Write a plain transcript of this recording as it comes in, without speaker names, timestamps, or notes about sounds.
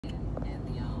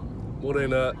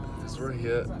Morena is right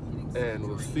here, and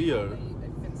with Theo.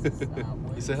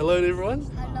 You say hello to everyone?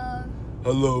 Hello.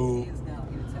 Hello.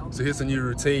 So here's a new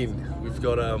routine. We've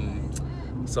got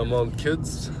so I'm on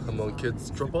kids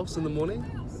drop-offs in the morning.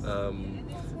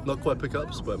 Not quite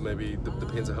pickups, but maybe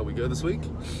depends on how we go this week.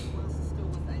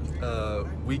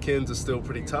 Weekends are still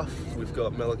pretty tough. We've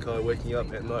got Malachi waking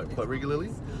up at night quite regularly,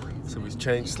 so we've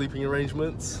changed sleeping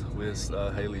arrangements. Whereas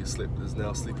Haley is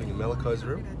now sleeping in Malachi's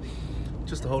room,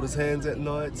 just to hold his hands at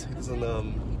night. He doesn't,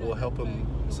 or help him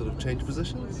sort of change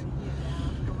positions.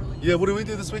 Yeah, what do we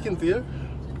do this weekend, Theo?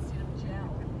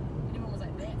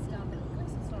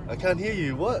 I can't hear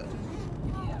you. What?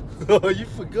 Oh, you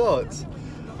forgot.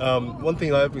 One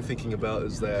thing I've been thinking about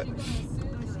is that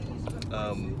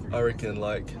I reckon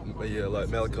like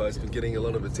Malachi's been getting a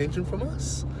lot of attention from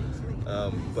us.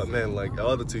 But man, like our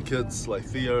other two kids, like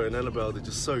Theo and Annabelle, they're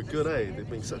just so good, eh? They've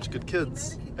been such good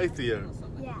kids. Hey, Theo.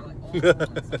 Yeah.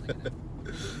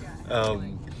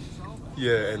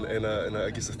 Yeah, and I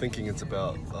guess the thinking it's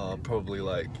about probably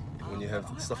like when you have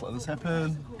stuff like this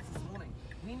happen.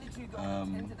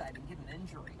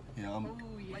 Yeah,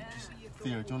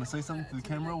 Theo, do you want to say something to the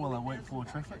camera while I wait for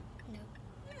traffic?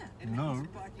 No. No?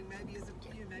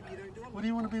 What do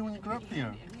you want to be when you grow up,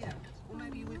 Theo?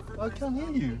 I can't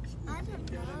hear you. I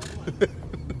don't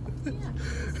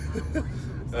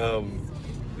know.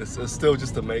 It's still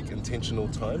just to make intentional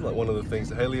time. Like one of the things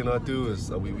that Haley and I do is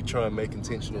we try and make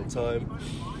intentional time.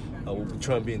 We'll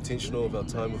try and be intentional about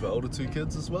time with our older two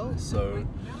kids as well. So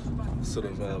sort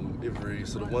of every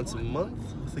once a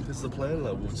month, I think is the plan.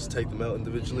 Like we'll just take them out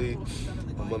individually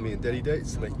on mummy and daddy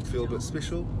dates to make them feel a bit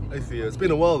special. Hey Theo, it's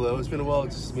been a while though. It's been a while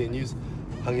just me and you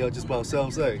hung out just by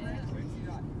ourselves, eh?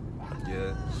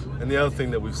 Yeah. And the other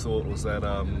thing that we thought was that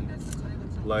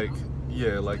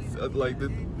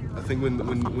I think when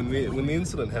the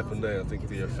incident happened there, I think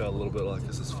Theo felt a little bit like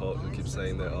it's his fault. He keeps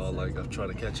saying that, oh, like I'm trying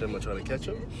to catch him,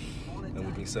 and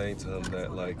we've been saying to him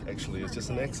that like actually it's just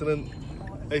an accident.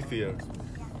 Hey Theo,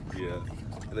 yeah,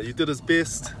 and that you did his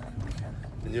best,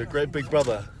 and you're a great big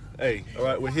brother. Hey, all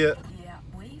right, we're here.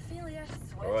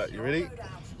 All right, you ready?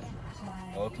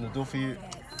 I'll open the door for you.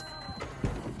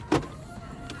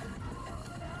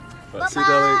 Right, see you,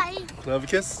 darling. Can I have a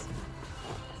kiss?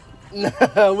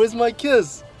 Nah, where's my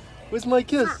kiss? Where's my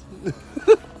kiss?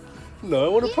 No, I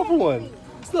want a proper one.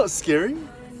 It's not scary.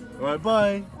 Alright,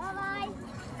 bye. Bye-bye.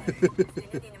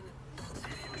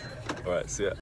 Alright, see ya.